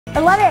I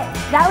love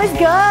it. That was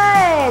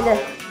good.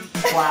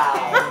 Wow.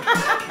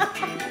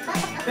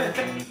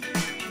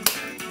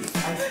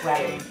 I'm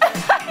sweating.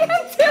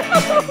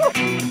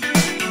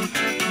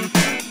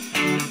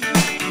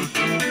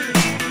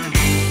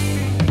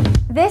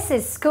 This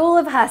is School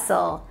of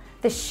Hustle,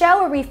 the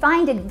show where we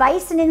find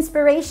advice and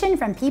inspiration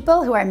from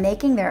people who are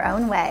making their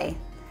own way.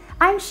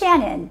 I'm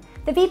Shannon,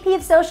 the VP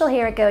of Social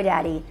here at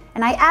GoDaddy,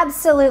 and I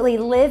absolutely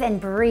live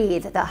and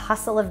breathe the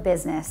hustle of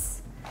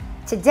business.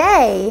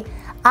 Today,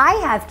 I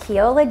have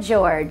Kiola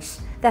George,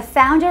 the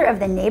founder of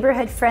the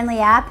neighborhood-friendly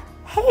app,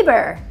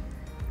 Heybor.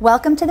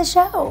 Welcome to the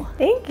show.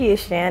 Thank you,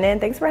 Shannon.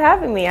 Thanks for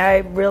having me. I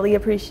really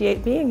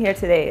appreciate being here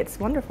today. It's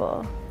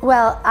wonderful.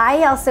 Well,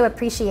 I also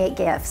appreciate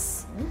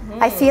gifts.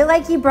 I feel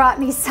like you brought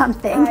me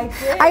something.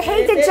 I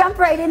hate to jump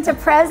right into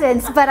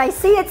presents, but I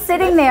see it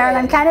sitting there and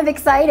I'm kind of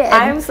excited.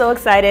 I'm so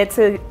excited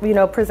to,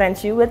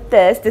 present you with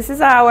this. This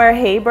is our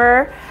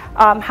Heybor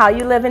How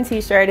You Livin'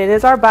 t-shirt. It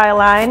is our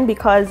byline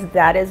because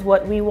that is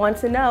what we want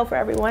to know for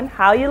everyone,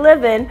 how you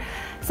living.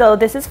 So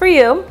this is for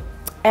you.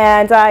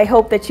 And I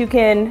hope that you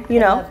can,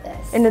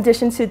 in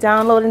addition to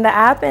downloading the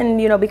app and,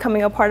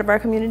 becoming a part of our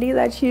community,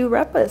 that you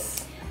rep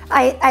us.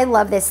 I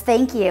love this.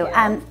 Thank you.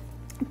 Yeah.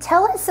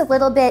 Tell us a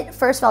little bit,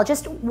 first of all,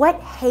 just what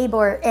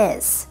Heybor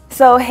is.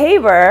 So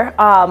Heybor,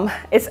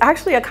 it's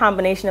actually a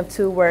combination of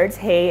two words,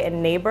 hey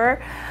and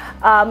neighbor.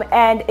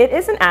 And it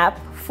is an app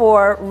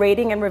for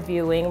rating and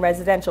reviewing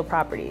residential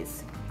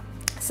properties.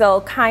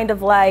 So kind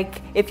of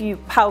like if you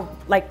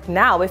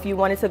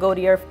wanted to go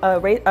to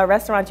a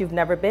restaurant you've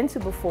never been to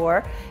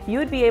before, you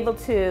would be able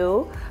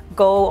to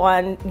go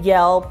on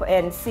Yelp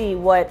and see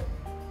what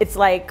it's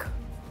like,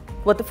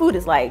 what the food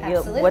is like,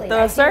 what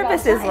the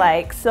service is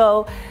like.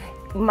 So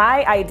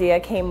my idea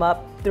came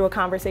up through a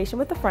conversation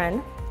with a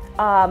friend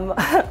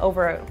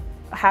over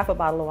half a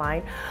bottle of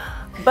wine.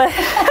 But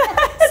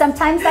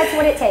sometimes that's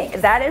what it takes.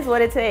 That is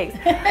what it takes.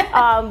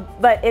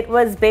 But it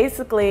was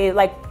basically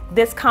like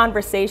this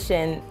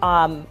conversation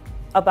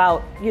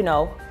about,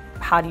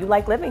 how do you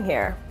like living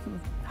here?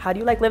 How do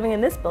you like living in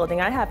this building?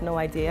 I have no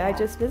idea. Yeah. I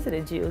just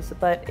visited you. So,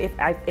 but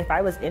if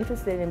I was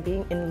interested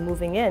in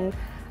moving in,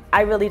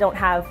 I really don't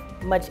have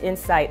much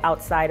insight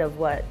outside of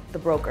what the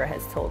broker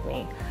has told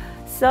me.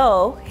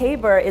 So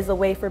Heybor is a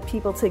way for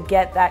people to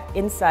get that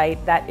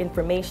insight, that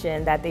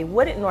information that they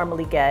wouldn't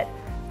normally get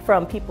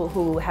from people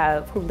who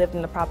lived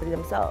in the property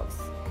themselves.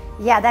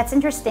 Yeah, that's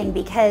interesting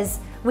because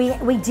we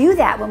do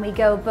that when we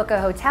go book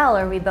a hotel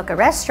or we book a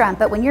restaurant,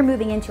 but when you're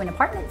moving into an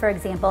apartment, for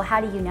example,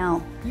 how do you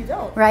know? You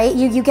don't. Right?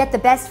 You get the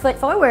best foot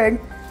forward,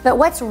 but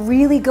what's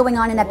really going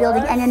on in that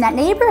building and in that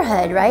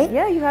neighborhood, right?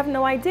 Yeah, you have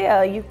no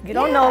idea. You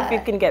don't know if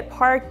you can get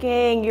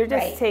parking. You're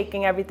just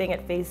taking everything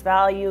at face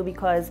value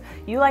because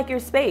you like your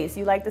space.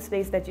 You like the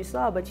space that you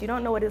saw, but you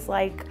don't know what it's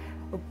like.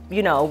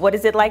 What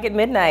is it like at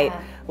midnight?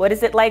 Yeah. What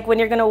is it like when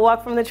you're going to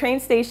walk from the train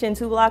station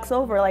 2 blocks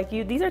over?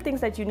 These are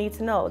things that you need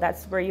to know.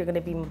 That's where you're going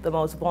to be the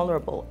most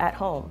vulnerable, at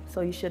home.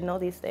 So you should know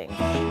these things.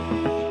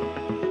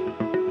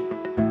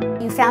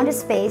 You found a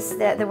space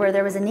where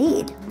there was a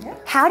need. Yeah.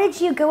 How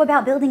did you go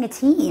about building a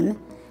team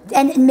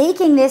and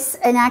making this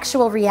an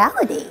actual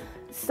reality?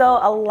 So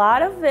a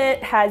lot of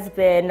it has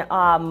been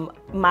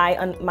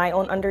my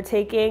own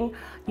undertaking.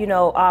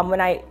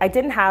 When I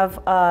didn't have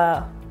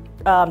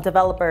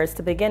developers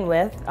to begin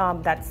with,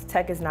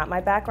 tech is not my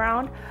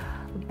background,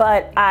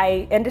 but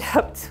I ended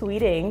up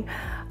tweeting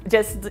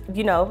just,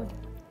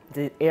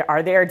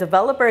 are there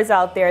developers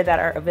out there that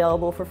are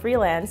available for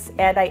freelance?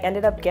 And I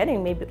ended up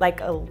getting maybe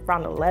like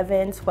around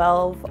 11,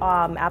 12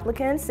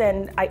 applicants,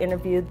 and I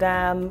interviewed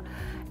them.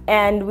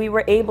 And we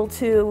were able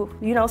to,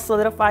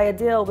 solidify a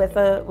deal with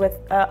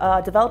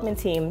a development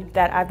team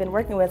that I've been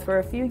working with for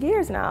a few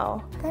years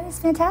now. That is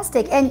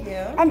fantastic.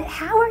 And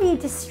how are you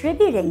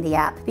distributing the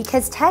app?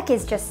 Because tech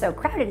is just so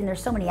crowded and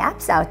there's so many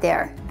apps out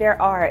there.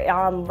 There are.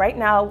 Right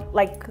now,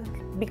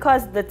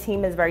 because the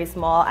team is very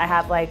small, I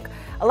have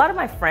a lot of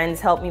my friends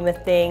help me with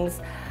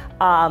things.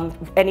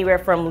 Anywhere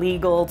from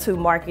legal to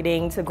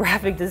marketing to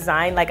graphic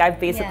design. I've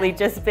basically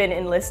just been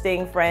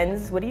enlisting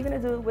friends. What are you gonna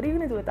do? What are you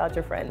gonna do without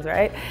your friends,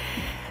 right?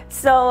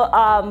 So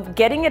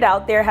getting it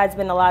out there has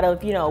been a lot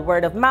of,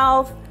 word of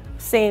mouth.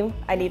 Same,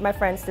 I need my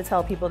friends to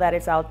tell people that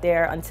it's out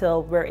there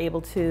until we're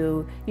able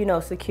to,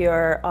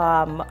 secure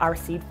our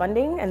seed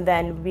funding, and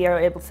then we are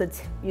able to,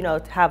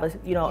 have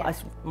a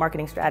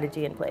marketing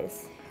strategy in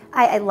place.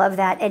 I love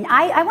that, and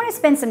I want to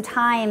spend some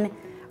time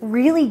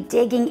really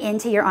digging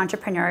into your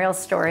entrepreneurial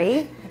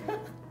story.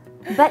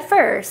 But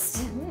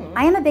first,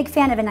 I am a big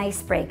fan of an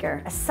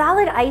icebreaker, a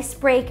solid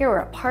icebreaker or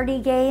a party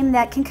game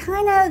that can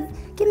kind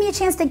of give me a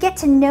chance to get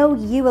to know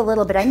you a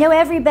little bit. I know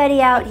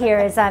everybody out here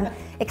is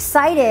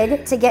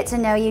excited to get to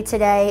know you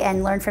today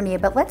and learn from you,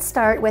 but let's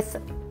start with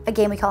a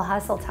game we call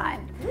Hustle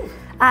Time.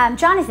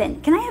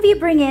 Jonathan, can I have you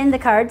bring in the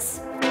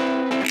cards?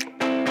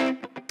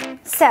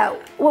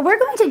 So what we're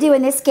going to do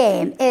in this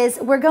game is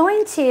we're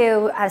going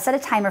to set a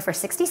timer for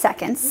 60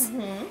 seconds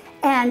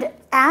and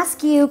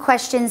ask you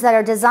questions that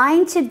are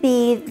designed to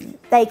be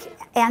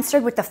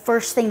answered with the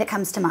first thing that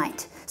comes to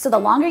mind. So the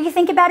longer you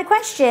think about a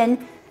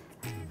question,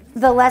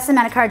 the less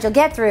amount of cards you'll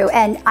get through.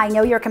 And I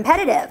know you're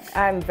competitive.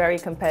 I'm very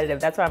competitive.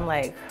 That's why I'm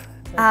like.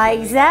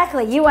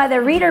 Exactly. You are the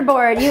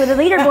leaderboard. You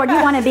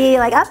want to be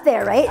like up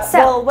there, right? So,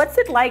 well, what's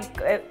it like?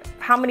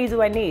 How many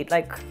do I need?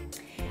 Like,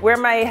 where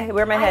am I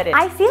headed?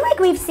 I feel like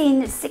we've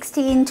seen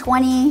 16,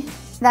 20,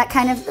 that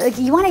kind of. Like,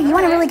 you want to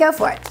really go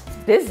for it.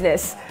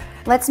 Business.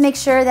 Let's make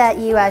sure that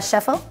you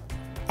shuffle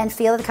and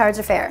feel that the cards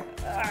are fair.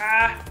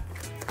 I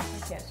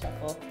can't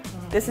shuffle.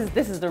 This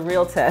is the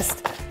real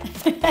test.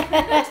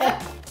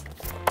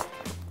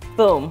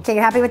 Boom. Okay,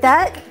 you're happy with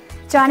that?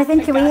 Jonathan,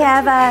 can we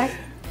have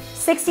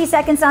 60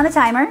 seconds on the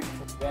timer?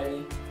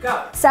 Ready,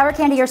 go. Sour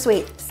candy or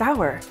sweet?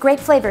 Sour. Grape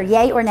flavor,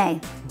 yay or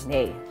nay?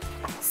 Nay.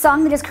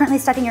 Song that is currently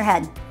stuck in your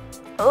head?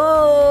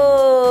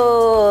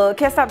 Oh,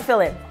 can't stop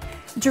feeling.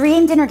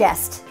 Dream dinner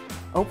guest?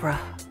 Oprah.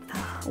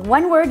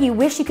 One word you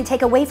wish you could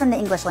take away from the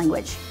English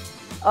language?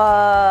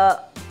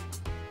 Holla.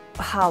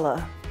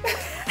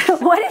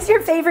 What is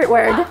your favorite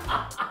word?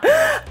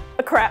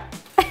 A crap.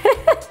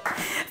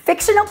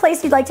 Fictional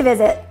place you'd like to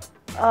visit?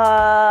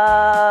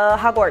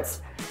 Hogwarts.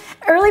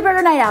 Early bird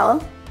or night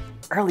owl?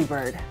 Early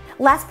bird.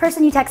 Last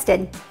person you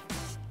texted?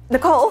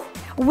 Nicole.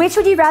 Which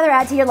would you rather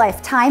add to your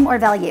life, time or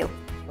value?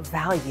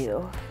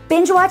 Value.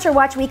 Binge watch or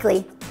watch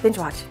weekly? Binge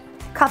watch.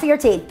 Coffee or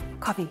tea?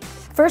 Coffee.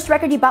 First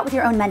record you bought with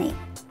your own money?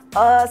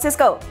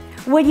 Cisco.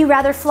 Would you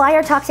rather fly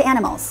or talk to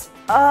animals?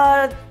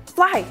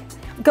 Fly.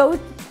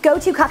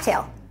 Go-to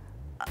cocktail?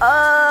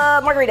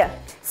 Margarita.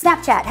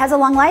 Snapchat has a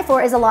long life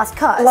or is a lost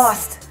cause?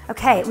 Lost.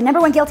 Okay, number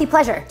one guilty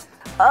pleasure?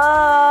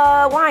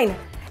 Wine.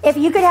 If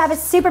you could have a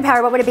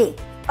superpower, what would it be?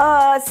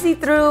 See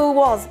through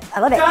walls. I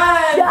love it. Done.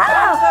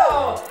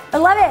 Oh, I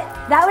love it.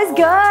 That was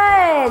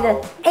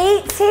good.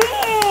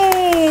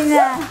 18.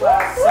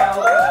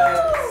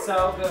 Wow,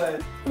 so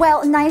good.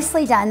 Well,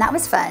 nicely done. That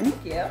was fun.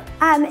 Thank you.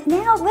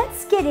 Now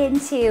let's get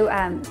into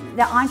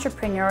the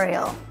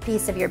entrepreneurial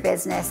piece of your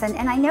business.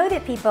 And I know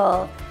that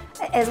people,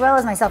 as well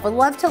as myself, would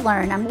love to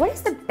learn what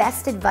is the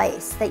best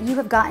advice that you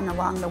have gotten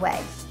along the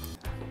way?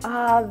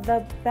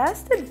 The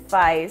best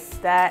advice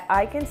that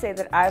I can say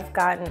that I've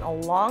gotten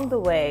along the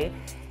way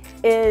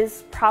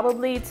is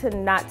probably to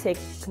not take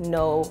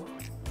no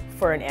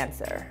for an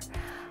answer.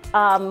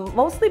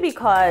 Mostly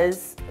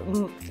because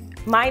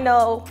my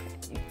no,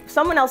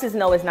 someone else's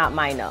no is not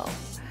my no.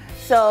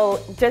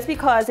 So just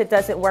because it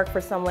doesn't work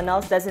for someone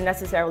else doesn't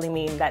necessarily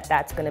mean that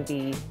that's going to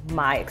be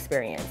my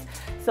experience.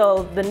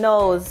 So the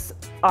no's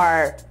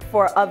are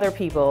for other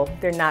people,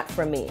 they're not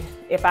for me.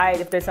 If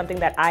there's something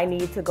that I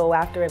need to go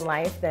after in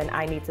life, then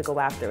I need to go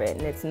after it,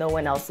 and that's no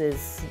one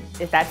else's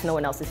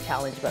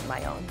challenge but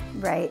my own.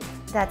 Right,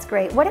 that's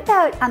great. What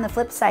about on the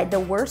flip side, the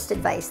worst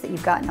advice that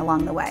you've gotten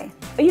along the way?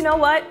 You know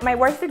what? My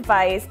worst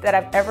advice that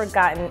I've ever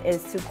gotten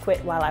is to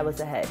quit while I was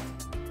ahead,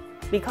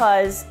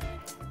 because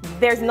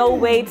there's no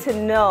way to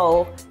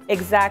know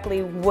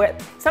exactly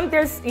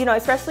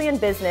especially in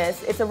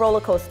business, it's a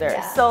roller coaster.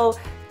 Yeah. So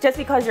just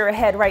because you're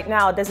ahead right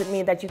now doesn't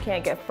mean that you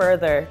can't get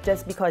further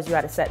just because you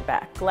had a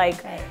setback.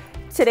 Like, right.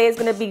 Today's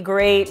gonna be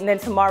great and then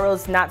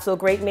tomorrow's not so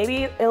great.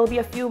 Maybe it'll be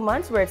a few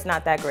months where it's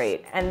not that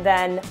great. And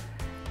then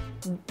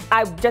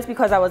just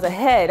because I was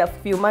ahead a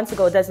few months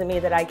ago doesn't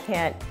mean that I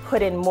can't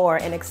put in more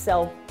and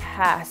excel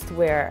past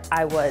where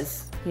I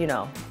was,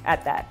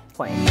 at that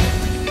point.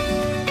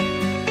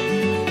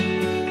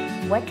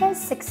 What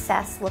does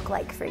success look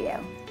like for you?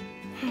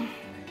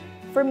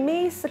 For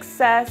me,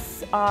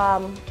 success,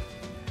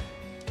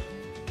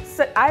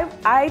 so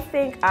I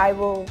think I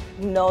will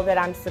know that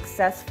I'm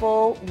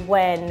successful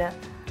when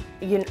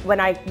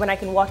I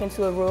can walk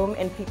into a room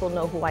and people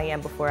know who I am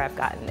before I've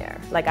gotten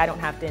there. Like, I don't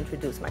have to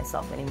introduce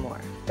myself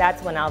anymore.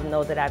 That's when I'll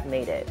know that I've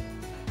made it.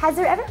 Has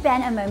there ever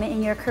been a moment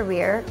in your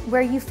career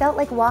where you felt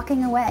like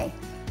walking away?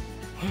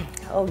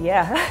 Oh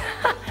yeah,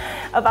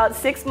 about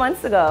 6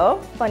 months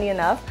ago, funny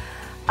enough,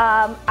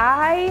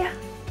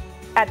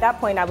 at that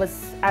point, I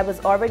was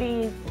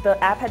already, the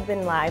app had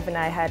been live and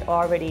I had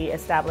already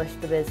established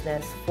the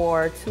business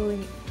for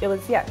 2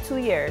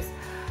 years.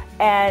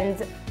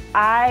 And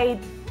I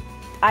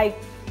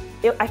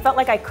felt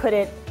like I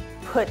couldn't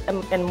put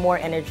in more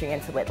energy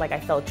into it. Like, I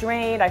felt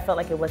drained, I felt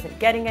like it wasn't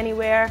getting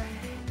anywhere.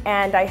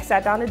 And I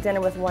sat down to dinner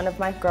with one of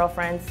my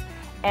girlfriends,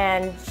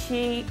 and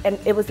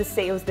it was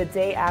the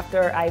day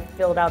after I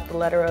filled out the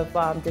letter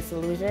of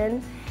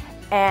disillusion.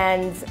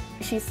 And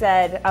she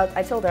said,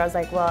 I told her, I was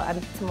like, well,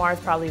 tomorrow's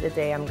probably the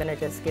day I'm gonna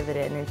just give it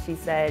in. And she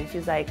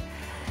was like,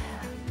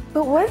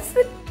 but what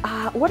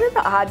are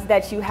the odds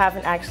that you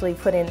haven't actually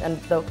put in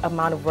the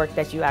amount of work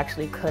that you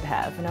actually could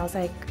have? And I was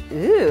like,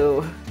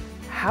 ooh,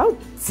 how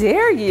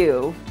dare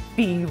you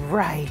be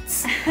right?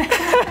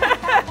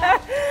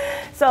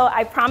 So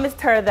I promised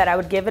her that I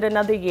would give it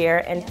another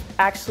year and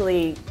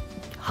actually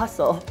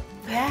hustle.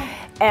 Yeah.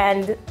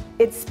 And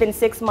it's been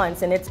 6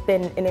 months and it's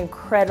been an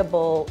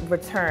incredible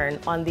return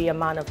on the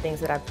amount of things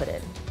that I've put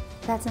in.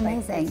 That's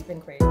amazing. It's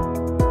been crazy.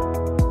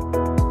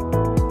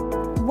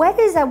 What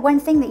is one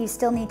thing that you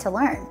still need to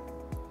learn?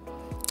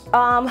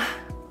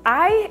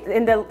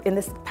 In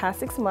this past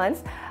 6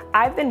 months,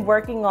 I've been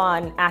working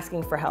on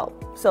asking for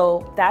help.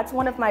 So that's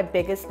one of my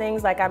biggest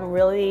things. Like, I'm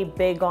really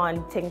big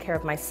on taking care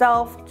of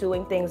myself,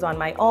 doing things on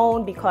my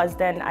own, because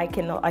then I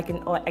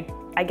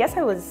guess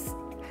I was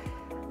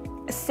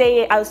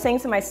saying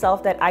to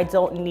myself that I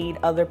don't need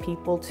other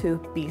people to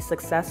be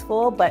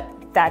successful, but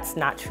that's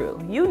not true.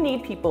 You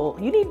need people,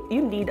 you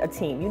need a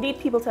team. You need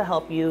people to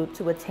help you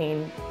to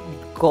attain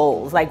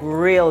goals, like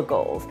real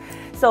goals.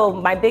 So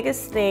my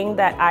biggest thing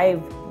that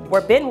I've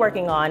been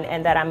working on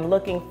and that I'm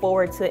looking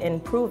forward to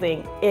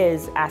improving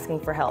is asking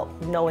for help,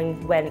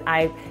 knowing when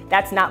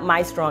that's not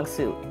my strong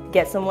suit.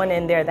 Get someone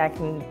in there that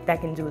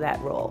can do that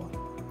role.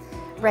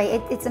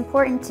 Right, it's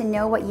important to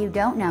know what you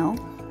don't know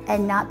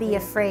and not be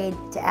afraid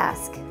to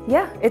ask.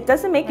 Yeah, it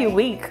doesn't make you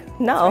weak.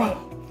 No, right.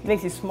 It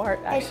makes you smart,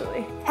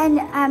 actually.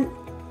 And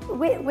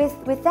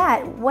with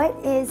that, what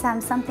is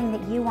something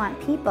that you want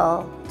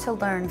people to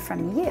learn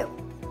from you?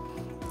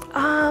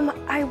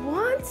 I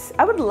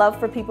would love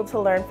for people to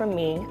learn from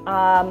me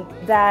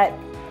that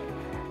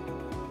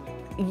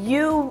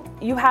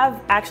you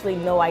have actually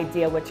no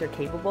idea what you're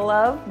capable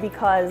of,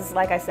 because,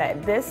 like I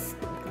said,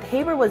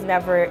 Heybor was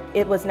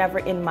never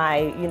in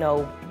my,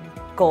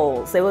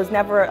 goals. It was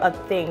never a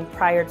thing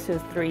prior to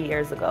 3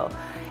 years ago.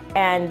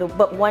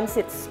 But once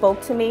it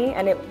spoke to me,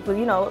 and a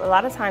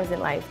lot of times in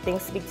life,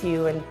 things speak to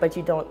you, but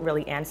you don't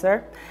really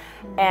answer.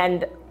 Mm-hmm.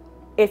 And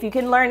if you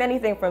can learn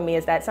anything from me,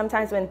 is that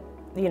sometimes when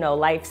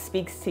life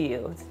speaks to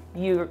you,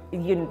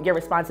 your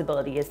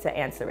responsibility is to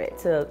answer it,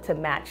 to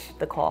match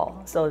the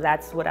call. So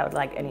that's what I would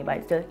like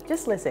anybody to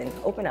just listen,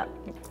 open up.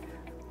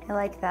 I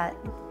like that.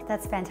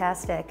 That's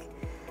fantastic.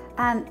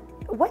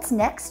 What's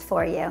next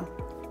for you?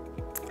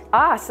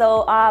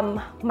 So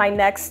my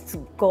next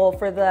goal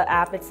for the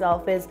app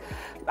itself is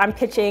I'm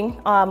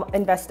pitching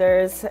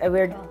investors.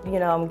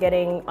 I'm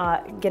getting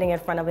in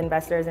front of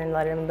investors and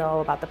letting them know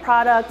about the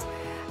product,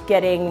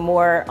 getting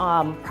more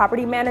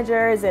property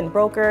managers and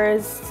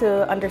brokers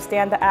to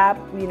understand the app,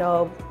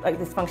 like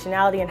this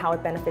functionality and how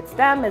it benefits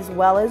them, as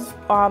well as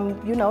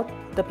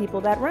the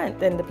people that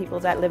rent and the people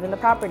that live in the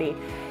property.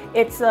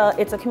 It's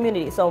a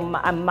community. So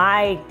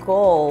my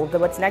goal,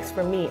 what's next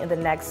for me in the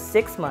next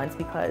 6 months,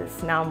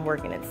 because now I'm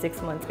working at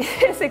 6 month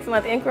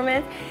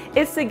increments,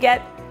 is to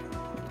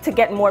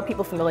get more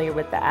people familiar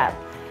with the app.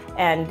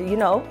 And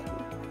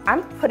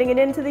I'm putting it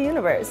into the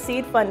universe,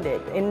 seed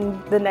funded,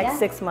 in the next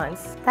 6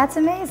 months. That's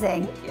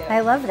amazing.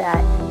 I love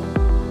that.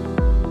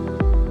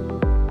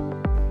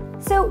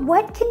 So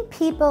what can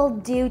people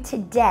do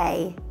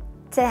today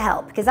to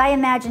help? Because I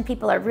imagine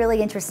people are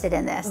really interested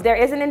in this. There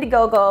is an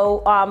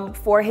Indiegogo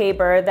for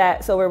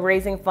Heybor, so we're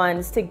raising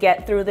funds to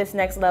get through this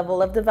next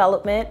level of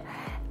development.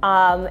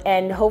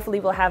 And hopefully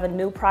we'll have a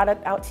new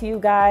product out to you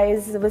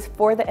guys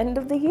before the end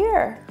of the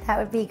year. That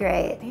would be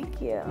great.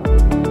 Thank you.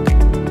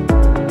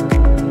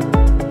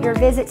 Your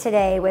visit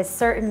today was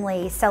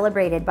certainly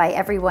celebrated by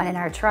everyone in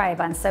our tribe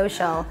on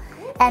social.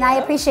 And I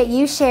appreciate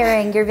you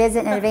sharing your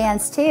visit in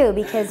advance too,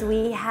 because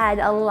we had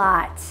a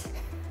lot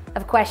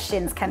of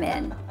questions come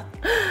in.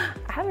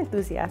 I'm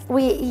enthusiastic.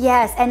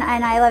 Yes, and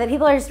I love it.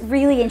 People are just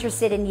really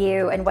interested in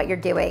you and what you're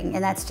doing,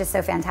 and that's just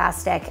so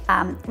fantastic.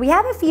 We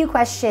have a few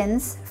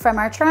questions from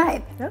our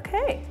tribe.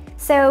 Okay.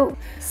 So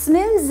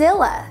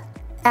Smoonzilla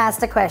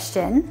asked a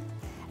question.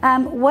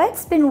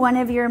 What's been one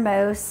of your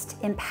most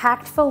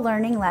impactful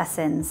learning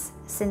lessons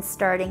since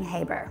starting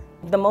Heybor?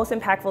 The most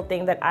impactful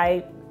thing that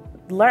I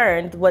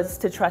learned was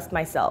to trust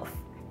myself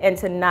and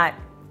to not,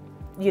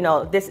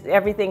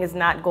 everything is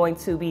not going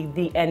to be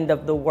the end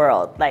of the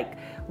world. Like,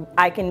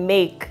 I can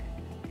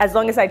as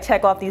long as I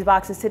check off these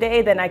boxes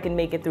today, then I can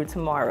make it through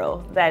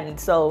tomorrow.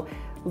 So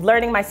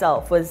learning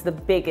myself was the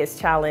biggest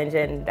challenge,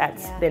 and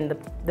that's been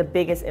the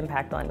biggest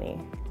impact on me.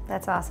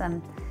 That's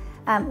awesome.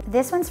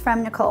 This one's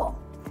from Nicole.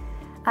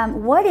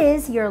 What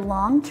is your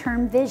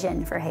long-term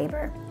vision for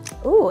Heybor?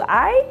 Ooh,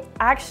 I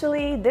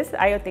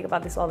think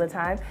about this all the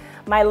time.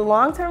 My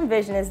long-term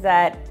vision is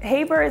that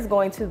Heybor is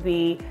going to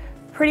be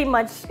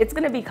it's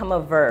going to become a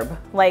verb.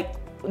 Like,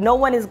 no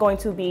one is going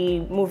to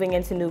be moving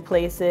into new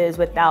places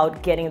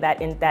without getting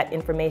that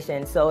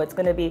information. So it's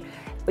going to be,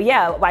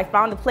 I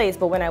found a place,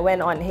 but when I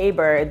went on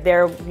Heybor,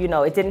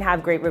 it didn't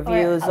have great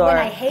reviews. When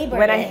I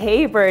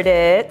Heybored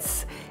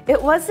it,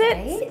 it wasn't.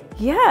 Right?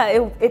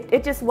 Yeah,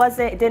 it just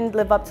wasn't. It didn't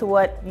live up to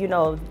what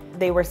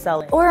they were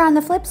selling. Or on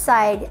the flip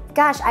side,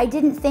 gosh, I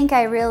didn't think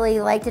I really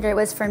liked it or it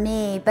was for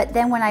me, but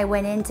then when I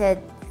went into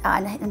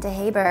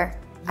Heybor,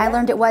 I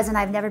learned it was, and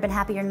I've never been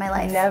happier in my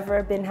life.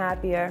 Never been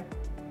happier.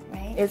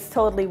 Right? It's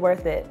totally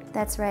worth it.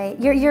 That's right.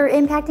 You're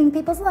impacting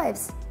people's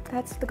lives.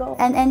 That's the goal.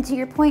 And to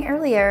your point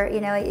earlier,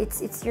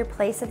 it's your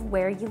place of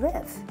where you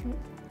live,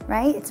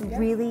 right? It's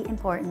really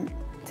important.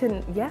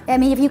 I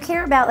mean, if you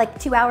care about like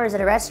 2 hours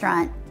at a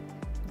restaurant,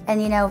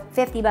 and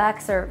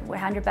 $50 or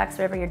 $100,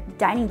 whatever your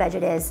dining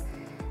budget is,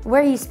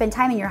 where you spend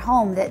time in your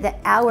home, the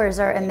hours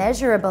are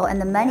immeasurable,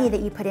 and the money that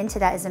you put into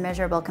that is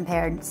immeasurable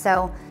compared.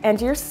 So, and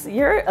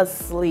you're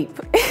asleep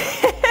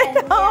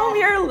at home.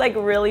 You're like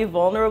really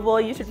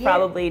vulnerable. You should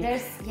probably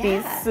be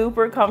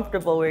super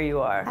comfortable where you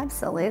are.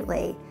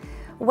 Absolutely.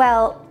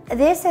 Well,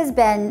 this has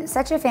been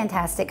such a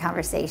fantastic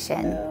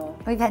conversation.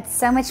 We've had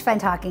so much fun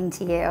talking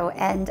to you,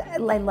 and I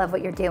love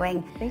what you're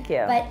doing. Thank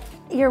you. But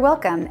you're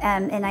welcome,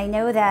 and I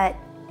know that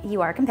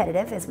you are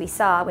competitive, as we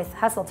saw with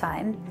Hustle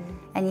Time,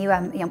 and you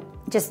know,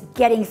 just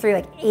getting through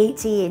like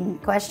 18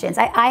 questions.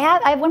 I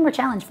have one more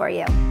challenge for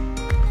you.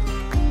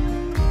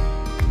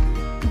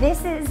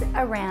 This is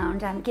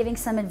around giving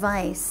some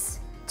advice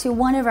to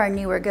one of our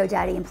newer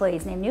GoDaddy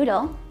employees named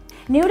Noodle.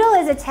 Noodle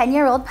is a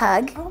 10-year-old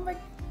pug. Oh my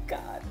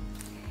God.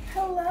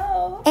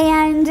 Hello.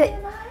 And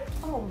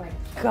oh my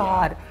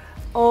God.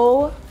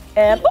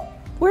 O-M.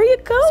 Where are you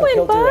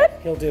going, bud?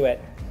 He'll do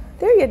it.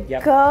 There you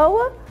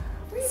go.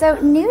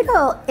 so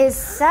Noodle is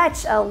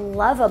such a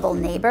lovable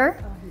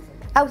neighbor.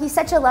 Oh, he's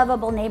such a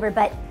lovable neighbor,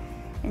 but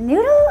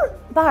Noodle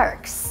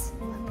barks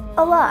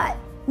a lot.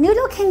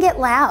 Noodle can get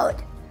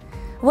loud.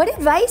 What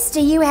advice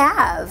do you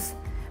have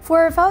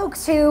for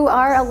folks who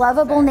are a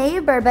lovable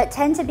neighbor but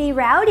tend to be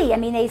rowdy? I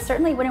mean, they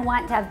certainly wouldn't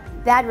want to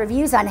have bad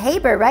reviews on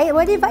Heybor, right?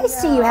 What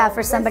advice do you have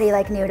for somebody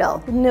like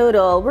Noodle?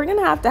 Noodle, we're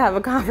gonna have to have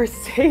a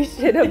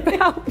conversation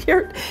about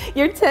your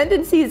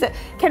tendencies.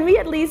 Can we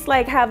at least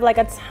like have like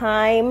a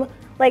time,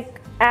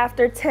 like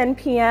after 10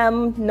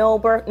 p.m. no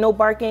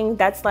barking?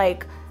 That's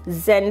like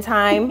Zen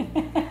time.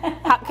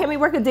 Can we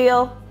work a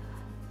deal?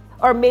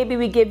 Or maybe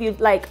we give you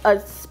like a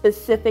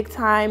specific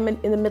time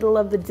in the middle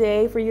of the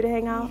day for you to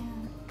hang out.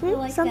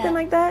 like Something that.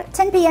 like that.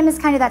 10 p.m. is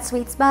kind of that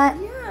sweet spot.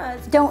 Yeah.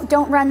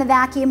 Don't run the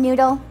vacuum,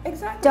 Noodle.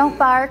 Exactly. Don't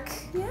bark.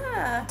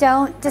 Yeah.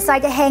 Don't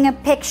decide to hang a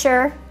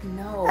picture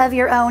of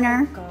your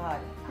owner. God.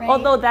 Right?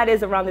 Although that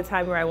is around the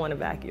time where I want to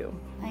vacuum.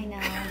 I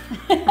know.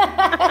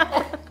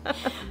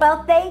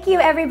 Well, thank you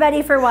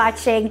everybody for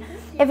watching.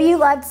 If you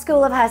loved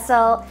School of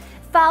Hustle,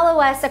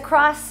 follow us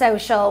across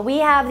social. We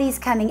have these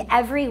coming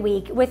every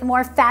week with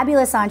more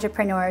fabulous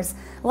entrepreneurs,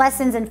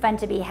 lessons, and fun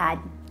to be had.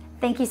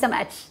 Thank you so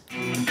much.